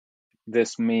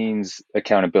this means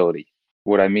accountability.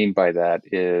 What I mean by that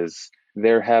is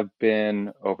there have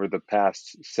been, over the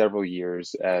past several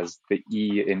years, as the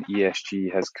E in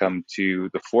ESG has come to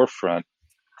the forefront,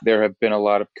 there have been a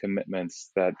lot of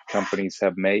commitments that companies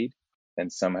have made,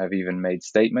 and some have even made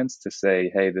statements to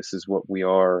say, hey, this is what we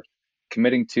are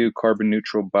committing to, carbon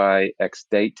neutral by X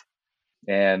date.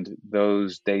 And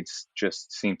those dates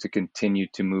just seem to continue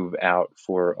to move out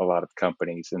for a lot of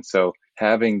companies. And so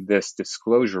having this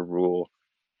disclosure rule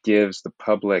gives the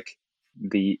public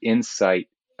the insight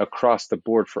across the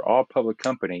board for all public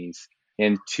companies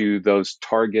into those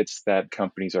targets that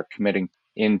companies are committing,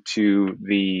 into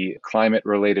the climate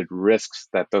related risks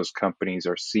that those companies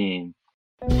are seeing.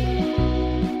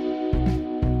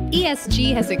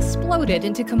 ESG has exploded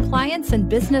into compliance and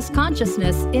business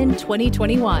consciousness in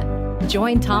 2021.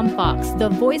 Join Tom Fox, the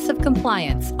voice of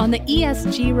compliance, on the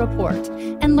ESG Report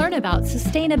and learn about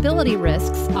sustainability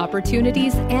risks,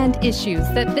 opportunities, and issues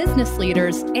that business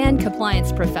leaders and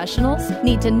compliance professionals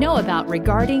need to know about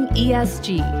regarding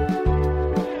ESG.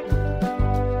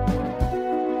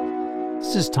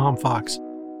 This is Tom Fox.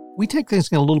 We take things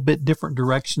in a little bit different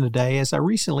direction today, as I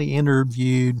recently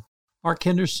interviewed Mark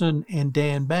Henderson and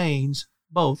Dan Baines,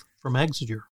 both from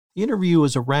Exeter. The interview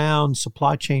was around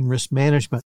supply chain risk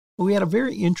management. We had a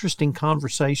very interesting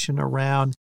conversation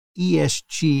around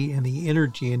ESG and the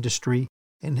energy industry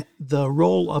and the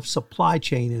role of supply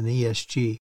chain in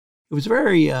ESG. It was a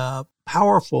very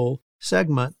powerful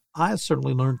segment. I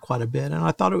certainly learned quite a bit, and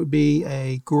I thought it would be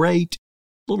a great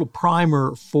little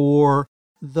primer for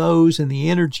those in the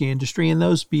energy industry and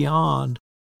those beyond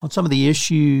on some of the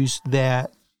issues that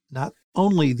not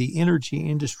only the energy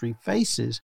industry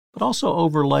faces, but also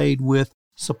overlaid with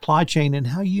supply chain and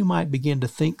how you might begin to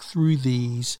think through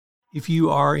these if you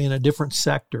are in a different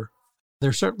sector.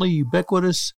 They're certainly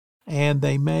ubiquitous, and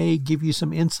they may give you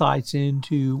some insights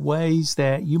into ways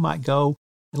that you might go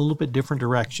in a little bit different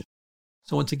direction.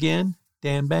 So once again,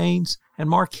 Dan Baines and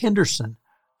Mark Henderson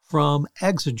from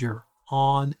Exeter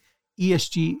on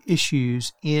ESG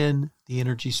issues in the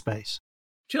energy space.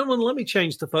 Gentlemen, let me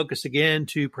change the focus again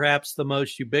to perhaps the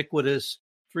most ubiquitous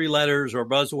three letters or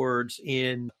buzzwords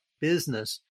in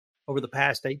business over the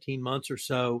past 18 months or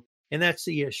so, and that's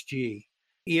ESG.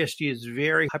 ESG is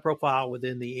very high profile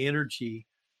within the energy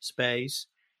space.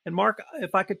 And Mark,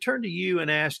 if I could turn to you and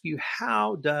ask you,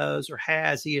 how does or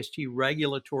has ESG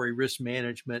regulatory risk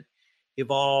management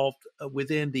evolved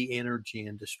within the energy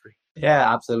industry?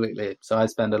 Yeah, absolutely. So I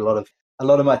spend a lot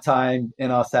of my time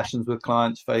in our sessions with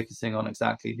clients focusing on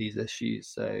exactly these issues.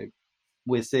 So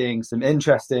we're seeing some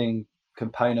interesting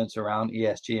components around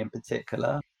ESG in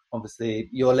particular. Obviously,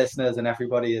 your listeners and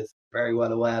everybody is very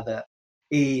well aware that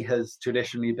E has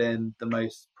traditionally been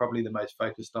probably the most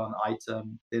focused on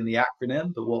item in the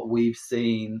acronym. But what we've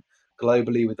seen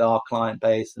globally with our client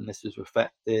base, and this is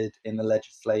reflected in the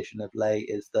legislation of late,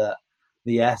 is that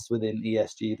the S within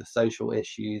ESG, the social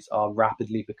issues, are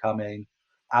rapidly becoming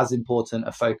as important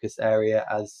a focus area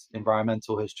as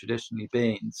environmental has traditionally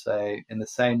been. So in the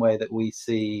same way that we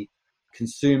see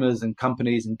consumers and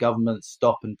companies and governments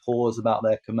stop and pause about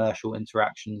their commercial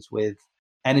interactions with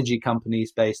energy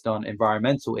companies based on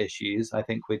environmental issues, I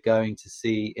think we're going to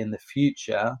see in the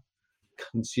future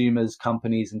consumers,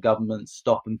 companies, and governments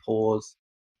stop and pause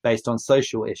based on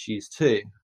social issues too,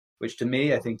 which to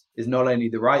me I think is not only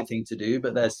the right thing to do,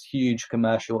 but there's huge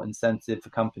commercial incentive for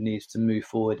companies to move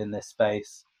forward in this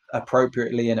space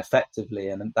appropriately and effectively,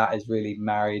 and that is really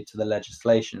married to the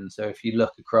legislation. So if you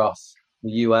look across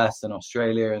the US and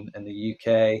Australia and the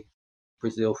UK,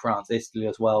 Brazil, France, Italy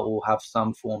as well, all have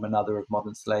some form or another of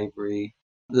modern slavery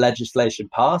legislation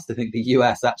passed. I think the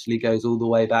US actually goes all the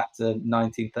way back to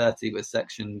 1930 with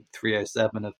Section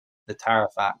 307 of the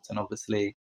Tariff Act, and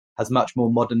obviously has much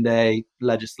more modern day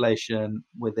legislation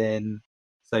within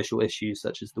social issues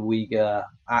such as the Uyghur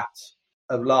Act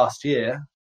of last year.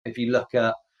 If you look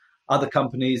at other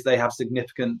companies, they have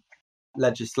significant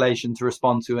legislation to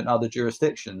respond to in other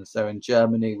jurisdictions. So in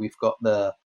Germany, we've got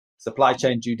the Supply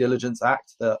Chain Due Diligence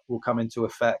Act that will come into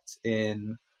effect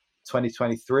in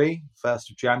 2023,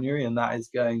 1st of January, and that is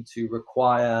going to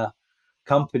require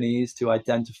companies to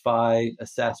identify,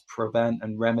 assess, prevent,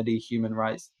 and remedy human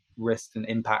rights risks and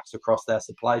impacts across their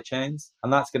supply chains.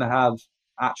 And that's going to have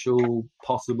actual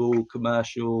possible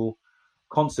commercial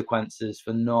consequences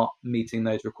for not meeting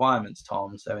those requirements,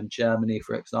 Tom. So in Germany,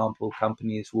 for example,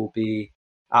 companies will be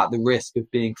at the risk of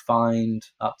being fined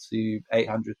up to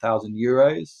 800,000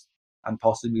 euros and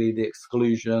possibly the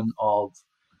exclusion of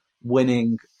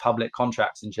winning public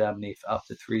contracts in Germany for up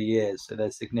to 3 years. So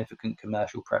there's significant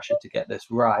commercial pressure to get this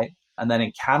right. And then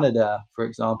in Canada, for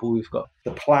example, we've got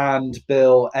the planned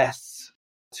Bill S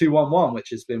 211, which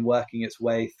has been working its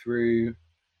way through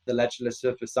the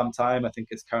legislature for some time. I think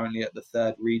it's currently at the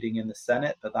third reading in the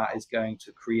Senate, but that is going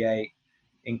to create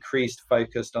increased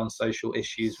focus on social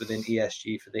issues within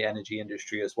ESG for the energy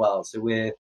industry as well. So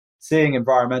we're seeing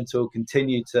environmental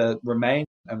continue to remain,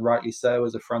 and rightly so,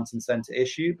 as a front and center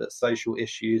issue, but social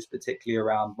issues, particularly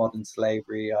around modern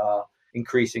slavery, are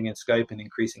increasing in scope and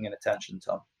increasing in attention,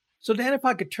 Tom. So, Dan, if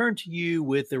I could turn to you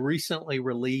with the recently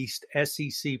released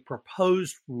SEC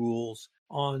proposed rules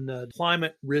on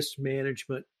climate risk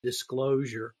management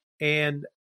disclosure and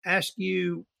ask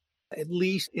you, at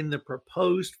least in the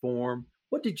proposed form,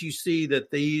 what did you see that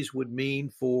these would mean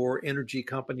for energy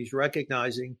companies,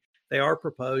 recognizing they are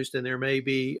proposed and there may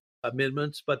be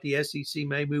amendments, but the SEC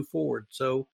may move forward?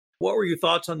 So what were your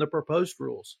thoughts on the proposed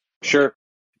rules? Sure.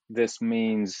 This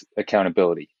means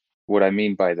accountability. What I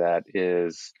mean by that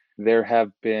is there have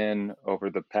been, over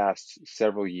the past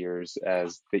several years,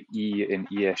 as the E in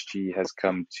ESG has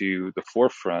come to the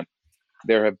forefront,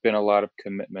 there have been a lot of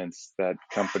commitments that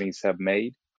companies have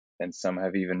made, and some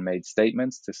have even made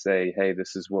statements to say, hey,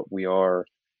 this is what we are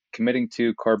committing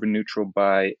to, carbon neutral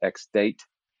by X date.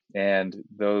 And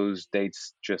those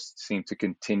dates just seem to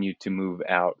continue to move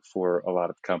out for a lot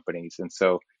of companies. And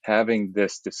so having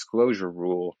this disclosure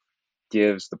rule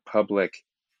gives the public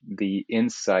the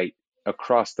insight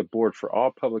across the board for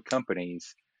all public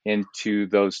companies into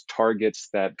those targets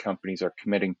that companies are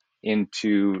committing,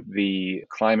 into the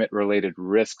climate related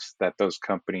risks that those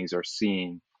companies are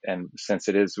seeing. And since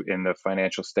it is in the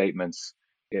financial statements,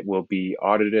 it will be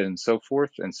audited and so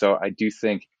forth. And so I do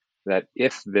think that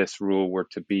if this rule were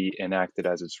to be enacted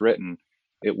as it's written,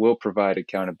 it will provide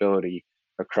accountability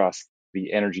across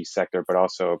the energy sector, but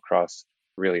also across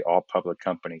really all public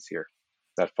companies here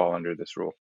that fall under this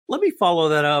rule. Let me follow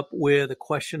that up with a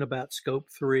question about Scope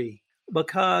 3,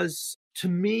 because to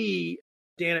me,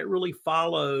 Dan, it really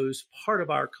follows part of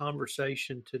our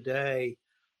conversation today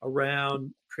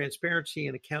around transparency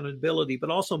and accountability, but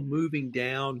also moving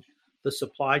down the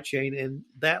supply chain and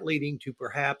that leading to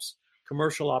perhaps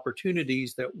commercial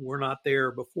opportunities that were not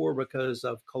there before because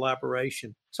of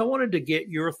collaboration. So I wanted to get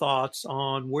your thoughts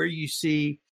on where you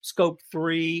see Scope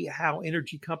 3, how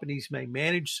energy companies may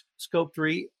manage Scope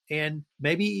 3, and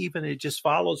maybe even it just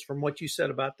follows from what you said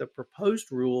about the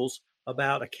proposed rules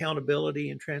about accountability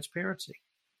and transparency.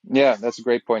 Yeah, that's a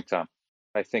great point, Tom.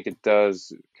 I think it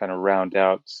does kind of round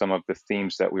out some of the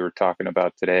themes that we were talking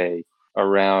about today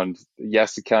around,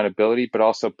 yes, accountability, but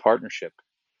also partnership.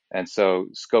 And so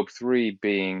Scope 3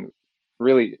 being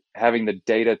really having the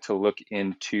data to look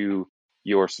into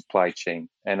your supply chain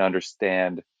and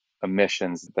understand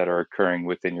emissions that are occurring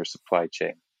within your supply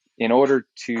chain. In order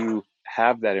to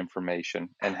have that information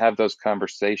and have those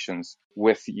conversations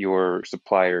with your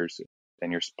suppliers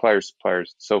and your suppliers'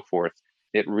 suppliers, and so forth,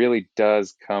 it really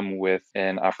does come with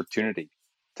an opportunity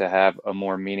to have a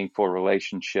more meaningful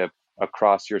relationship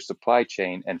across your supply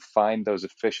chain and find those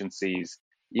efficiencies,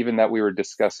 even that we were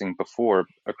discussing before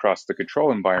across the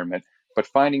control environment, but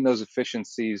finding those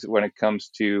efficiencies when it comes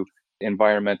to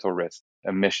environmental risk,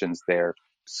 emissions there.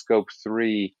 Scope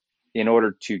 3, in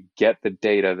order to get the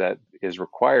data that is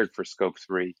required for Scope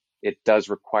 3, it does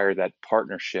require that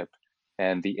partnership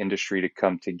and the industry to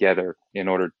come together in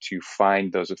order to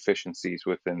find those efficiencies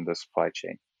within the supply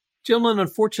chain. Gentlemen,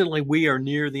 unfortunately, we are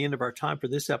near the end of our time for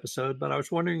this episode, but I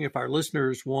was wondering if our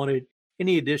listeners wanted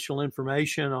any additional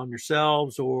information on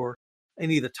yourselves or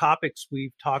any of the topics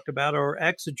we've talked about or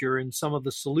Exeger and some of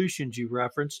the solutions you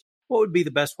referenced. What would be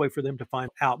the best way for them to find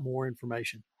out more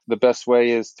information? The best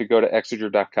way is to go to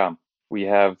exeger.com. We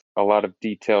have a lot of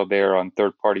detail there on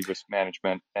third-party risk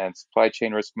management and supply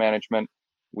chain risk management.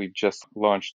 We've just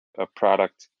launched a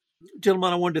product.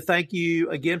 Gentlemen, I wanted to thank you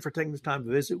again for taking the time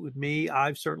to visit with me.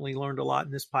 I've certainly learned a lot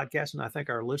in this podcast, and I think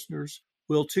our listeners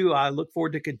will too. I look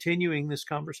forward to continuing this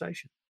conversation.